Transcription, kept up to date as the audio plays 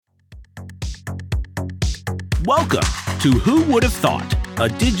Welcome to Who Would Have Thought, a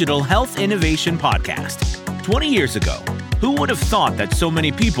digital health innovation podcast. 20 years ago, who would have thought that so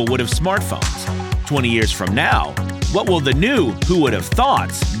many people would have smartphones? 20 years from now, what will the new Who Would Have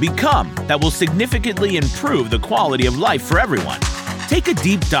Thoughts become that will significantly improve the quality of life for everyone? Take a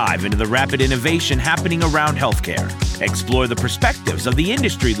deep dive into the rapid innovation happening around healthcare. Explore the perspectives of the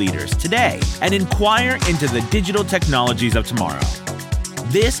industry leaders today and inquire into the digital technologies of tomorrow.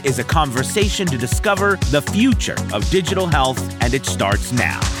 This is a conversation to discover the future of digital health, and it starts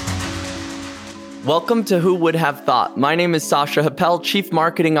now. Welcome to Who Would Have Thought. My name is Sasha Happel, Chief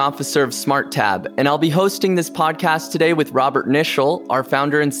Marketing Officer of SmartTab, and I'll be hosting this podcast today with Robert Nischel, our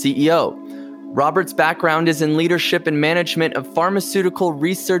founder and CEO. Robert's background is in leadership and management of pharmaceutical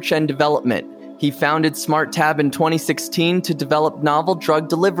research and development. He founded SmartTab in 2016 to develop novel drug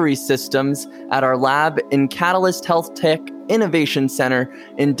delivery systems at our lab in Catalyst Health Tech Innovation Center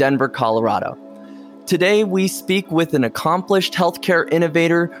in Denver, Colorado. Today, we speak with an accomplished healthcare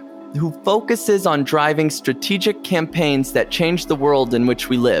innovator who focuses on driving strategic campaigns that change the world in which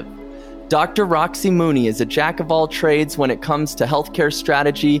we live. Dr. Roxie Mooney is a jack of all trades when it comes to healthcare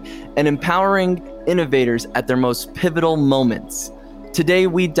strategy and empowering innovators at their most pivotal moments. Today,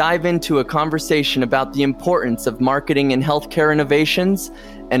 we dive into a conversation about the importance of marketing in healthcare innovations.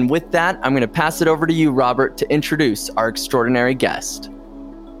 And with that, I'm going to pass it over to you, Robert, to introduce our extraordinary guest.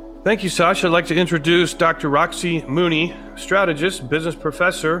 Thank you, Sasha. I'd like to introduce Dr. Roxie Mooney, strategist, business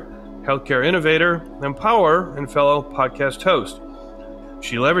professor, healthcare innovator, empower, and fellow podcast host.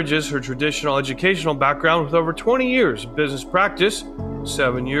 She leverages her traditional educational background with over 20 years of business practice,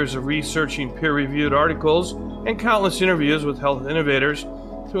 7 years of researching peer-reviewed articles, and countless interviews with health innovators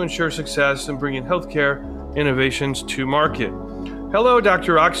to ensure success in bringing healthcare innovations to market. Hello,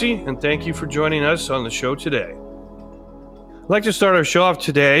 Dr. Roxie, and thank you for joining us on the show today. I'd like to start our show off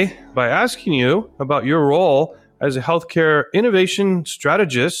today by asking you about your role as a healthcare innovation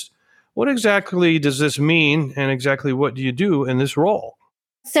strategist. What exactly does this mean, and exactly what do you do in this role?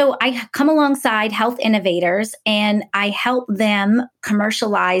 So I come alongside health innovators and I help them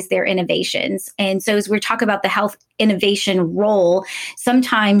commercialize their innovations. And so as we're talking about the health innovation role,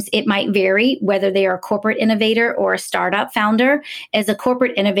 sometimes it might vary whether they are a corporate innovator or a startup founder. As a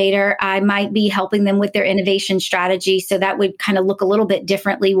corporate innovator, I might be helping them with their innovation strategy. So that would kind of look a little bit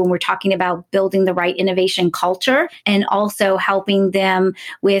differently when we're talking about building the right innovation culture, and also helping them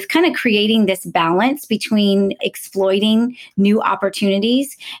with kind of creating this balance between exploiting new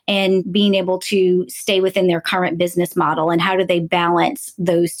opportunities and being able to stay within their current business model, and how do they balance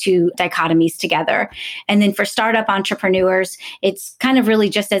those two dichotomies together. And then for startup entrepreneurs, it's kind of really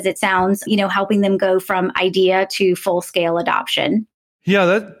just as it sounds, helping them go from idea to full scale adoption.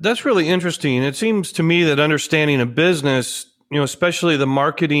 Yeah, that's really interesting. It seems to me that understanding a business, especially the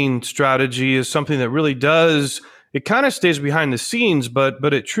marketing strategy, is something that really does, it kind of stays behind the scenes,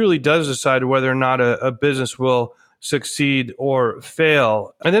 but it truly does decide whether or not a business will succeed or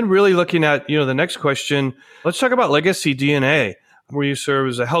fail. And then really looking at, the next question, let's talk about legacy DNA, where you serve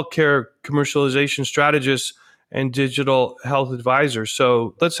as a healthcare commercialization strategist and digital health advisor.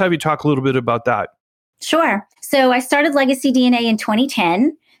 So let's have you talk a little bit about that. Sure. So I started Legacy DNA in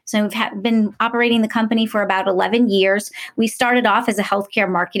 2010. So we've been operating the company for about 11 years. We started off as a healthcare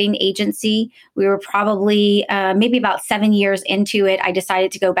marketing agency. We were probably maybe about 7 years into it. I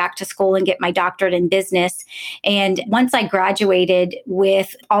decided to go back to school and get my doctorate in business. And once I graduated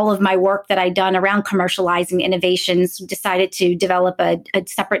with all of my work that I'd done around commercializing innovations, decided to develop a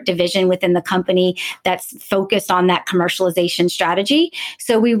separate division within the company that's focused on that commercialization strategy.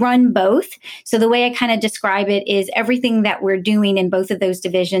 So we run both. So the way I kind of describe it is everything that we're doing in both of those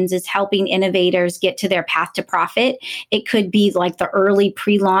divisions is helping innovators get to their path to profit. It could be like the early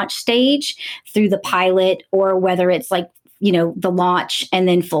pre-launch stage through the pilot, or whether it's like, the launch and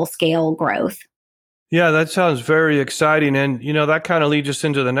then full scale growth. Yeah, that sounds very exciting. And, that kind of leads us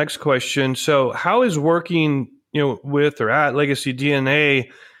into the next question. So how is working, with or at Legacy DNA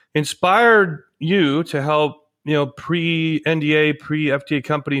inspired you to help, pre-NDA, pre-FDA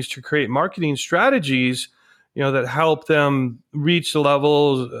companies to create marketing strategies that help them reach the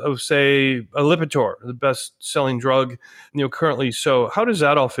levels of, say, a Lipitor, the best-selling drug, currently. So how does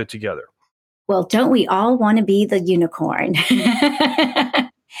that all fit together? Well, don't we all want to be the unicorn?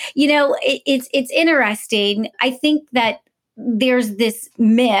 It's interesting. I think that there's this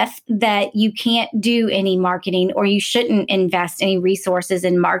myth that you can't do any marketing, or you shouldn't invest any resources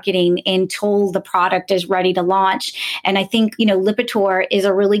in marketing until the product is ready to launch. And I think, Lipitor is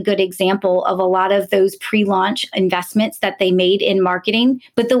a really good example of a lot of those pre-launch investments that they made in marketing.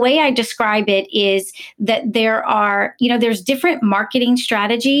 But the way I describe it is that there's different marketing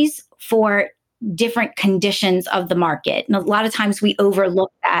strategies for different conditions of the market. And a lot of times we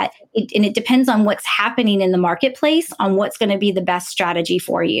overlook that. And it depends on what's happening in the marketplace on what's going to be the best strategy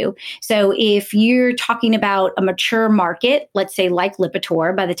for you. So if you're talking about a mature market, let's say like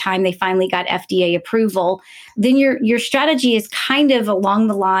Lipitor, by the time they finally got FDA approval, then your strategy is kind of along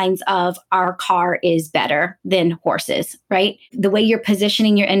the lines of our car is better than horses, right? The way you're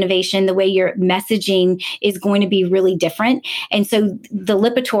positioning your innovation, the way your messaging is going to be really different. And so the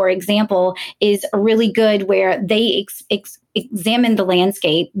Lipitor example is really good where they examined the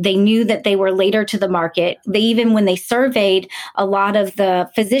landscape. They knew that they were later to the market. When they surveyed a lot of the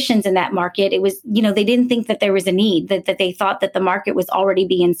physicians in that market, it was, they didn't think that there was a need, that they thought that the market was already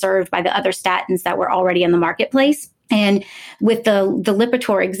being served by the other statins that were already in the marketplace. And with the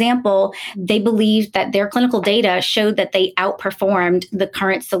Lipitor example, they believed that their clinical data showed that they outperformed the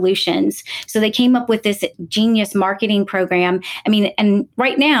current solutions. So they came up with this genius marketing program. And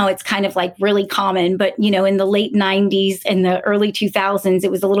right now it's kind of like really common, but in the late 90s and the early 2000s,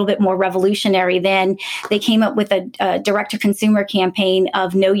 it was a little bit more revolutionary. Then they came up with a direct-to-consumer campaign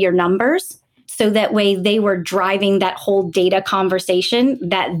of Know Your Numbers. So that way they were driving that whole data conversation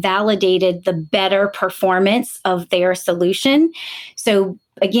that validated the better performance of their solution. So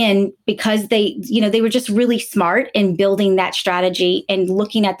again, because they were just really smart in building that strategy and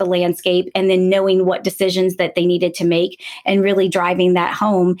looking at the landscape and then knowing what decisions that they needed to make and really driving that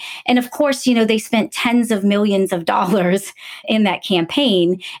home. And of course, they spent tens of millions of dollars in that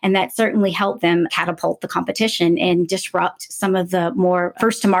campaign, and that certainly helped them catapult the competition and disrupt some of the more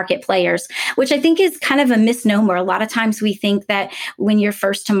first to market players, which I think is kind of a misnomer. A lot of times we think that when you're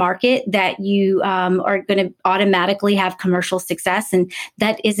first to market that you are going to automatically have commercial success, and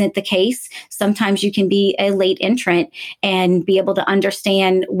that isn't the case. Sometimes you can be a late entrant and be able to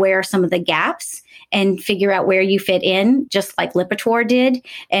understand where some of the gaps and figure out where you fit in, just like Lipitor did,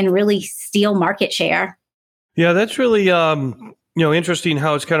 and really steal market share. Yeah, that's really interesting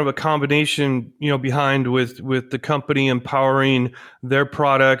how it's kind of a combination, behind with the company empowering their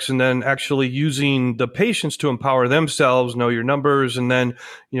products and then actually using the patients to empower themselves, know your numbers, and then,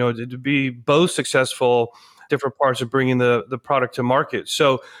 to be both successful different parts of bringing the product to market.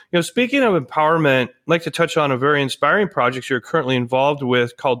 So, speaking of empowerment, I'd like to touch on a very inspiring project you're currently involved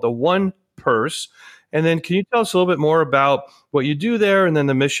with called the One Purse. And then can you tell us a little bit more about what you do there and then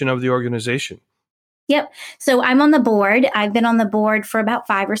the mission of the organization? Yep. So I'm on the board. I've been on the board for about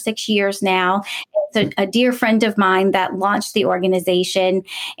 5 or 6 years now. It's a dear friend of mine that launched the organization,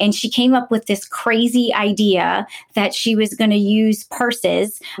 and she came up with this crazy idea that she was going to use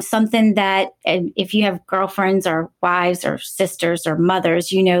purses, something that if you have girlfriends or wives or sisters or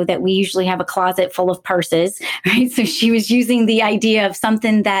mothers, you know that we usually have a closet full of purses, right? So she was using the idea of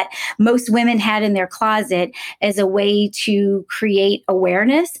something that most women had in their closet as a way to create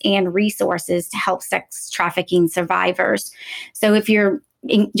awareness and resources to help sex trafficking survivors. So if you're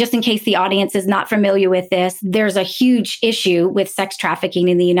just in case the audience is not familiar with this, there's a huge issue with sex trafficking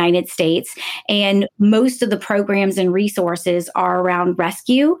in the United States. And most of the programs and resources are around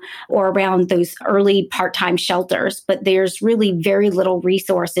rescue or around those early part-time shelters. But there's really very little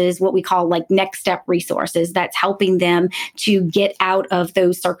resources, what we call like next step resources, that's helping them to get out of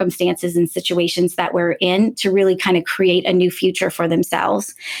those circumstances and situations that we're in to really kind of create a new future for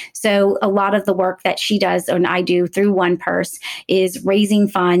themselves. So a lot of the work that she does and I do through One Purse is raising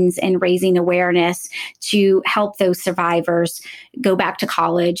funds and raising awareness to help those survivors go back to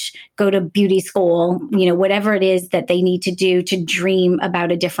college, go to beauty school, whatever it is that they need to do to dream about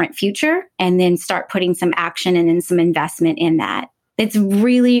a different future, and then start putting some action and then some investment in that. It's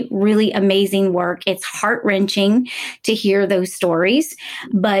really, really amazing work. It's heart-wrenching to hear those stories,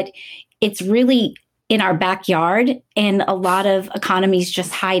 but it's really in our backyard, and a lot of economies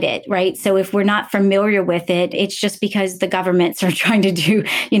just hide it, right? So if we're not familiar with it, it's just because the governments are trying to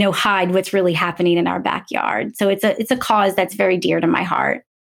hide what's really happening in our backyard. So it's a cause that's very dear to my heart.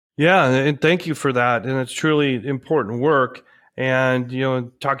 Yeah, and thank you for that. And it's truly important work. And,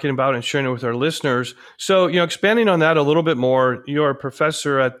 talking about and sharing it with our listeners. So, expanding on that a little bit more, you're a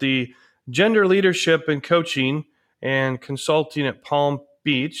professor at the Gender Leadership and Coaching and Consulting at Palm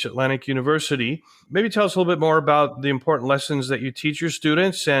Beach, Atlantic University. Maybe tell us a little bit more about the important lessons that you teach your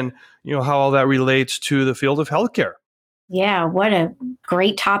students and, how all that relates to the field of healthcare. Yeah, what a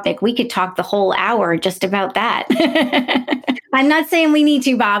great topic. We could talk the whole hour just about that. I'm not saying we need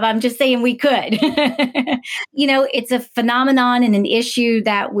to, Bob. I'm just saying we could. It's a phenomenon and an issue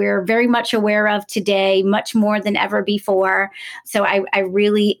that we're very much aware of today, much more than ever before. So I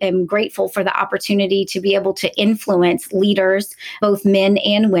really am grateful for the opportunity to be able to influence leaders, both men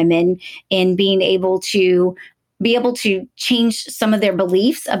and women, in being able to be able to change some of their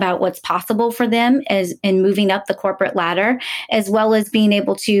beliefs about what's possible for them as in moving up the corporate ladder, as well as being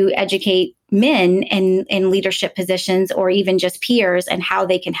able to educate men in leadership positions or even just peers and how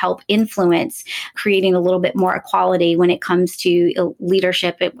they can help influence creating a little bit more equality when it comes to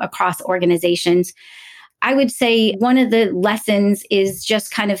leadership across organizations. I would say one of the lessons is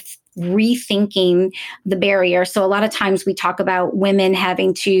just kind of rethinking the barrier. So a lot of times we talk about women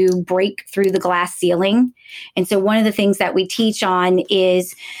having to break through the glass ceiling. And so one of the things that we teach on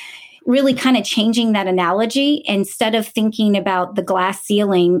is really kind of changing that analogy. Instead of thinking about the glass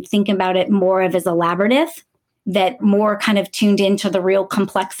ceiling, think about it more of as a labyrinth that more kind of tuned into the real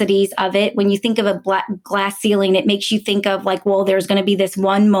complexities of it. When you think of a glass ceiling, it makes you think of like, well, there's going to be this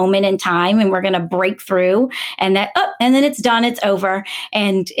one moment in time and we're going to break through and and then it's done, it's over.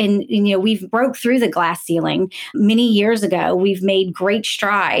 And we've broke through the glass ceiling many years ago. We've made great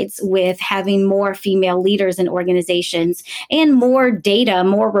strides with having more female leaders in organizations and more data,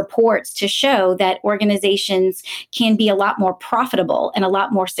 more reports to show that organizations can be a lot more profitable and a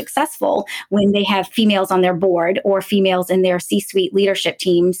lot more successful when they have females on their board or females in their C-suite leadership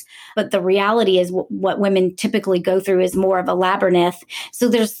teams. But the reality is what women typically go through is more of a labyrinth. So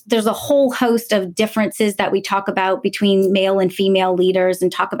there's a whole host of differences that we talk about between male and female leaders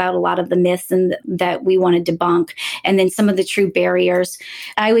and talk about a lot of the myths and that we want to debunk. And then some of the true barriers.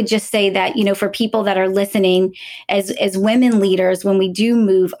 I would just say that, for people that are listening, as women leaders, when we do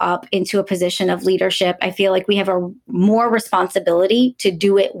move up into a position of leadership, I feel like we have a more responsibility to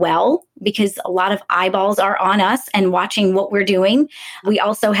do it well, because a lot of eyeballs are on us and watching what we're doing. We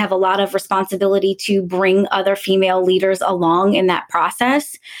also have a lot of responsibility to bring other female leaders along in that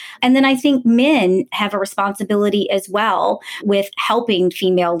process. And then I think men have a responsibility as well with helping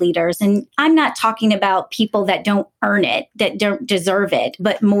female leaders. And I'm not talking about people that don't earn it, that don't deserve it,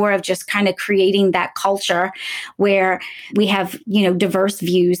 but more of just kind of creating that culture where we have, diverse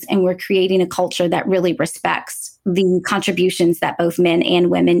views and we're creating a culture that really respects the contributions that both men and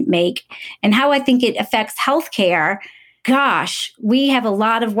women make. And how I think it affects healthcare, gosh, we have a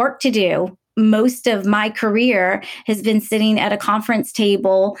lot of work to do. Most of my career has been sitting at a conference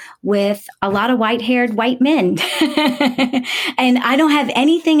table with a lot of white-haired white men. And I don't have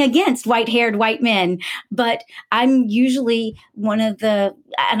anything against white-haired white men, but I'm usually one of the,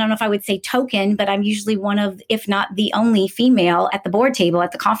 I don't know if I would say token, but I'm usually one of, if not the only female at the board table,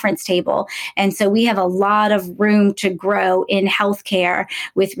 at the conference table. And so we have a lot of room to grow in healthcare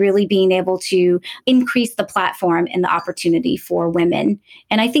with really being able to increase the platform and the opportunity for women.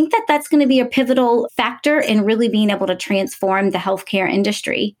 And I think that that's going to be a pivotal factor in really being able to transform the healthcare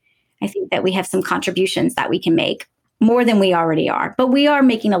industry. I think that we have some contributions that we can make more than we already are, but we are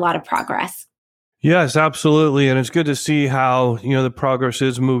making a lot of progress. Yes, absolutely. And it's good to see how, the progress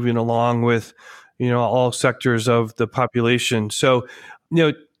is moving along with, all sectors of the population. So,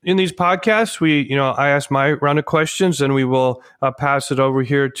 in these podcasts, I ask my round of questions and we will pass it over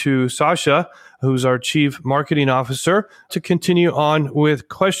here to Sasha, who's our Chief Marketing Officer, to continue on with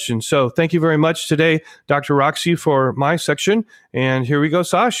questions. So thank you very much today, Dr. Roxie, for my section. And here we go,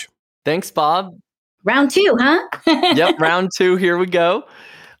 Sash. Thanks, Bob. Round two, huh? Yep, round two. Here we go.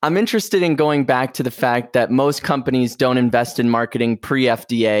 I'm interested in going back to the fact that most companies don't invest in marketing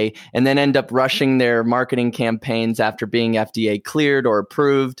pre-FDA and then end up rushing their marketing campaigns after being FDA cleared or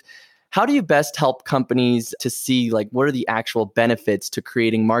approved. How do you best help companies to see what are the actual benefits to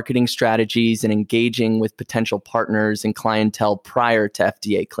creating marketing strategies and engaging with potential partners and clientele prior to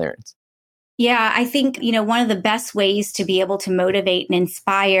FDA clearance? Yeah, I think, one of the best ways to be able to motivate and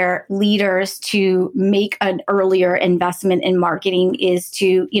inspire leaders to make an earlier investment in marketing is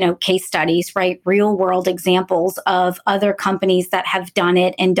to, case studies, right? Real world examples of other companies that have done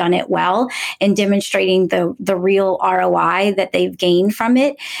it and done it well and demonstrating the real ROI that they've gained from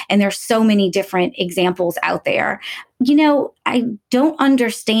it. And there's so many different examples out there. I don't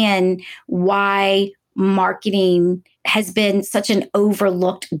understand why marketing has been such an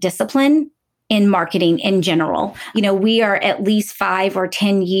overlooked discipline in marketing in general. We are at least 5 or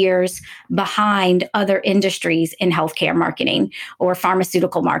 10 years behind other industries in healthcare marketing or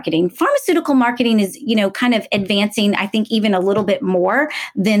pharmaceutical marketing. Pharmaceutical marketing is, kind of advancing, I think, even a little bit more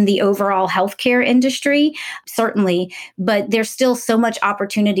than the overall healthcare industry, certainly, but there's still so much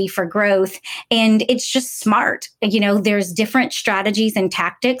opportunity for growth. And it's just smart. There's different strategies and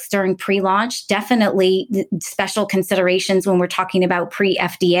tactics during pre-launch, definitely special considerations when we're talking about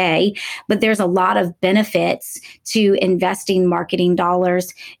pre-FDA, but there's a lot of benefits to investing marketing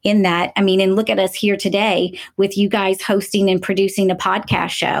dollars in that. I mean, and look at us here today with you guys hosting and producing a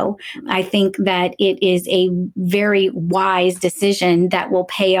podcast show. I think that it is a very wise decision that will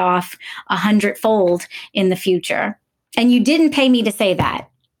pay off 100-fold in the future. And you didn't pay me to say that.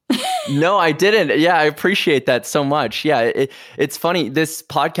 No, I didn't. Yeah, I appreciate that so much. Yeah, it's funny. This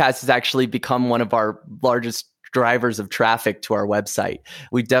podcast has actually become one of our largest drivers of traffic to our website.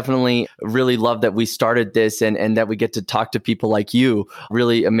 We definitely really love that we started this and that we get to talk to people like you,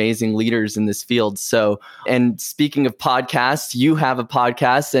 really amazing leaders in this field. So, and speaking of podcasts, you have a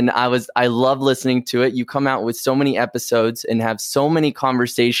podcast and I love listening to it. You come out with so many episodes and have so many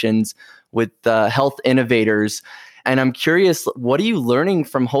conversations with health innovators. And I'm curious, what are you learning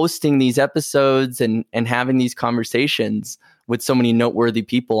from hosting these episodes and having these conversations with so many noteworthy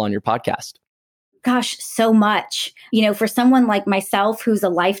people on your podcast? Gosh, so much. You know, for someone like myself, who's a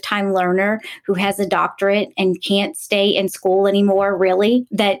lifetime learner, who has a doctorate and can't stay in school anymore, really,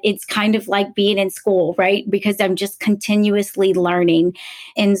 that it's kind of like being in school, right? Because I'm just continuously learning.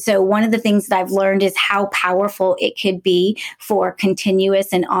 And so one of the things that I've learned is how powerful it could be for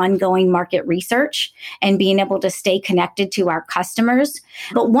continuous and ongoing market research and being able to stay connected to our customers.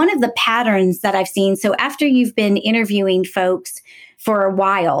 But one of the patterns that I've seen, so after you've been interviewing folks for a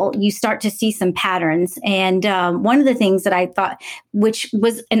while, you start to see some patterns. And one of the things that I thought, which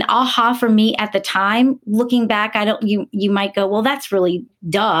was an aha for me at the time, looking back, you might go, well, that's really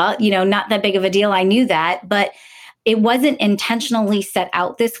duh, not that big of a deal. I knew that, but it wasn't intentionally set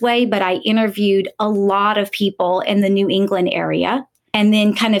out this way. But I interviewed a lot of people in the New England area, and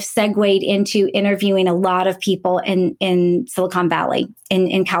then kind of segued into interviewing a lot of people in Silicon Valley,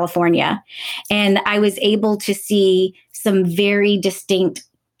 in California. And I was able to see some very distinct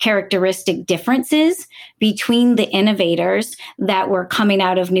characteristic differences between the innovators that were coming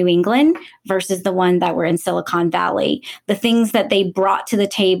out of New England versus the one that were in Silicon Valley. The things that they brought to the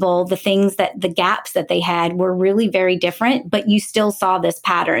table, the gaps that they had were really very different, but you still saw this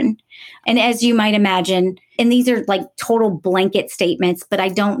pattern. And as you might imagine, and these are like total blanket statements, but I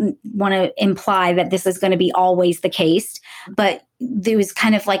don't want to imply that this is going to be always the case, but there was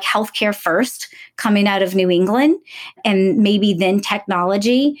kind of like healthcare first coming out of New England, and maybe then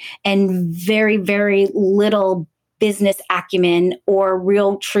technology, and very, very little business acumen or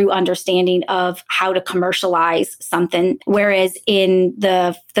real true understanding of how to commercialize something. Whereas in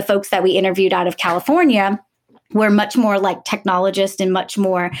the folks that we interviewed out of California, we're much more like technologists and much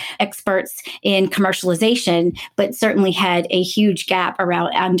more experts in commercialization, but certainly had a huge gap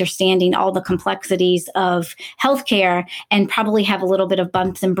around understanding all the complexities of healthcare and probably have a little bit of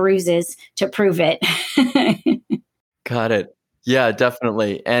bumps and bruises to prove it. Got it. Yeah,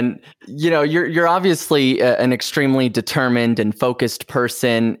 definitely. And, you're obviously an extremely determined and focused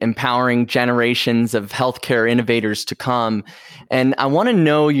person, empowering generations of healthcare innovators to come. And I want to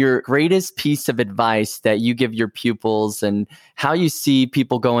know your greatest piece of advice that you give your pupils and how you see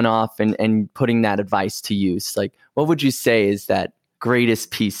people going off and putting that advice to use. Like, what would you say is that greatest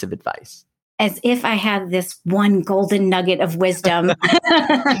piece of advice? As if I had this one golden nugget of wisdom.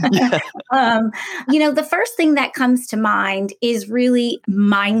 The first thing that comes to mind is really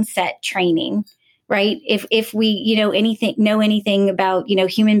mindset training, right? If we, know anything about,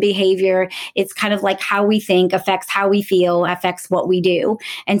 human behavior, it's kind of like how we think affects how we feel, affects what we do.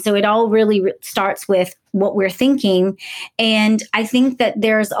 And so it all really starts with what we're thinking. And I think that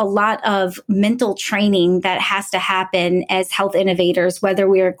there's a lot of mental training that has to happen as health innovators, whether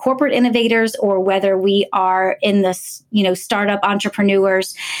we're corporate innovators or whether we are in the, startup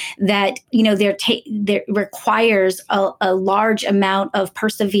entrepreneurs, that, there requires a large amount of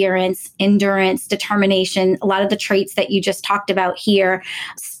perseverance, endurance, determination, a lot of the traits that you just talked about here,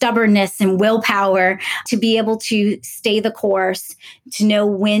 stubbornness and willpower to be able to stay the course, to know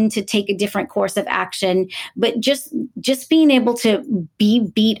when to take a different course of action. But just being able to be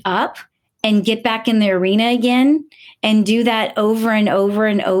beat up and get back in the arena again and do that over and over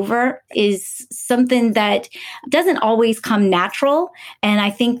and over is something that doesn't always come natural. And I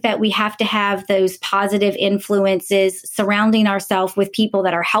think that we have to have those positive influences surrounding ourselves with people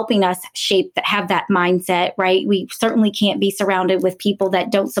that are helping us have that mindset, right? We certainly can't be surrounded with people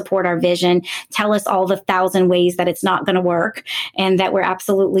that don't support our vision, tell us all the 1,000 ways that it's not going to work and that we're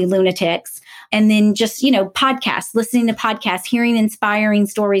absolutely lunatics. And then just, podcasts, listening to podcasts, hearing inspiring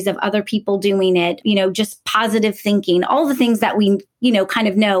stories of other people doing it, just positive thinking, all the things that we, kind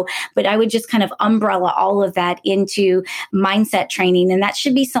of know. But I would just kind of umbrella all of that into mindset training. And that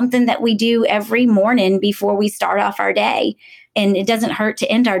should be something that we do every morning before we start off our day. And it doesn't hurt to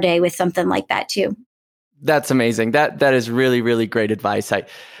end our day with something like that too. That's amazing. That is really, really great advice.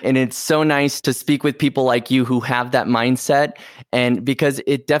 And it's so nice to speak with people like you who have that mindset, and because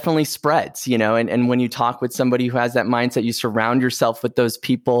it definitely spreads, and when you talk with somebody who has that mindset, you surround yourself with those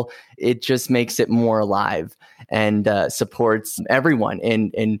people, it just makes it more alive and supports everyone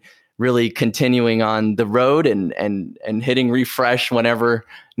in really continuing on the road and hitting refresh whenever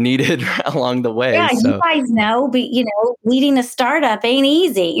needed along the way. Yeah, so. You guys know, but leading a startup ain't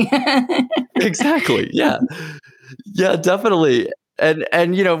easy. Exactly. Yeah. Yeah, definitely. And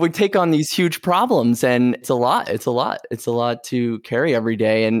we take on these huge problems, and it's a lot to carry every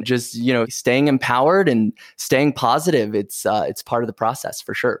day, and just, staying empowered and staying positive. It's part of the process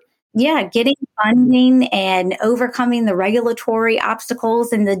for sure. Yeah, getting funding and overcoming the regulatory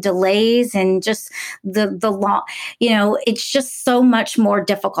obstacles and the delays and just the law, it's just so much more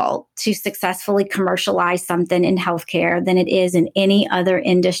difficult to successfully commercialize something in healthcare than it is in any other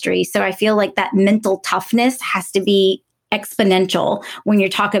industry. So I feel like that mental toughness has to be exponential when you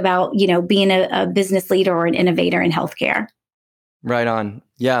talk about, being a business leader or an innovator in healthcare. Right on.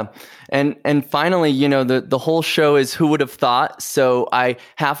 Yeah. And finally, the whole show is who would have thought? So I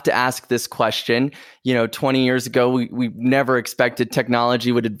have to ask this question. 20 years ago, we never expected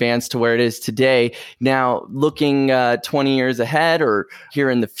technology would advance to where it is today. Now, looking 20 years ahead or here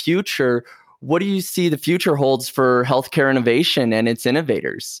in the future, what do you see the future holds for healthcare innovation and its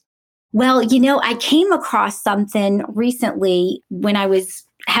innovators? Well, I came across something recently when I was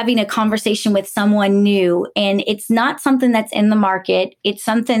having a conversation with someone new, and it's not something that's in the market. It's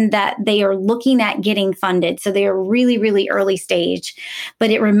something that they are looking at getting funded. So they are really, really early stage,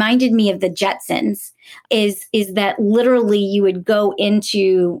 but it reminded me of the Jetsons is that literally you would go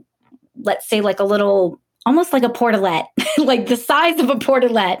into, let's say, like a little, almost like a portalette, like the size of a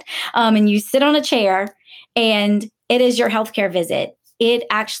portalette. And you sit on a chair and it is your healthcare visit. It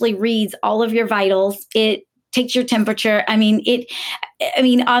actually reads all of your vitals. It takes your temperature.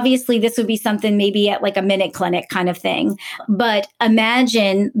 Obviously this would be something maybe at like a minute clinic kind of thing. But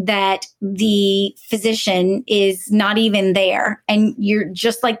imagine that the physician is not even there, and you're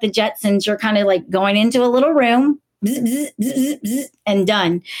just like the Jetsons. You're kind of like going into a little room, and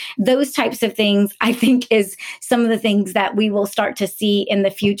done. Those types of things, I think, is some of the things that we will start to see in the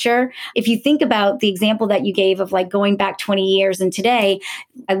future. If you think about the example that you gave of like going back 20 years and today,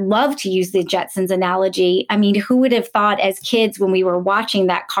 I love to use the Jetsons analogy. Who would have thought as kids when we were watching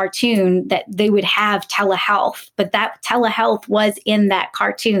that cartoon that they would have telehealth, but that telehealth was in that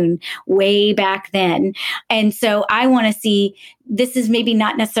cartoon way back then. And so I want to see, this is maybe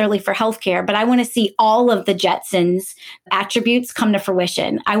not necessarily for healthcare, but I want to see all of the Jetsons attributes come to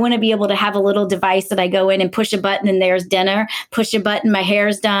fruition. I want to be able to have a little device that I go in and push a button and there's dinner, push a button, my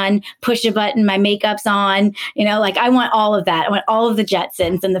hair's done, push a button, my makeup's on, I want all of that. I want all of the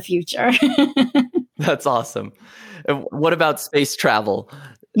Jetsons in the future. That's awesome. And what about space travel?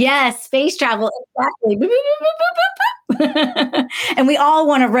 Yes, space travel. Exactly. And we all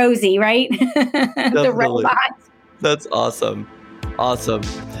want a Rosie, right? The robot. That's awesome. Awesome.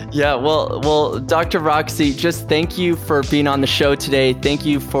 Yeah, well, Dr. Roxie, just thank you for being on the show today. Thank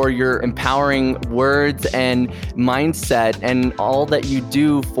you for your empowering words and mindset and all that you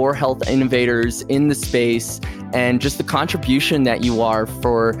do for health innovators in the space, and just the contribution that you are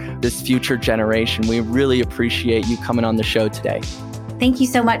for this future generation. We really appreciate you coming on the show today. Thank you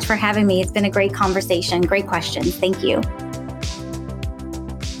so much for having me. It's been a great conversation. Great questions. Thank you.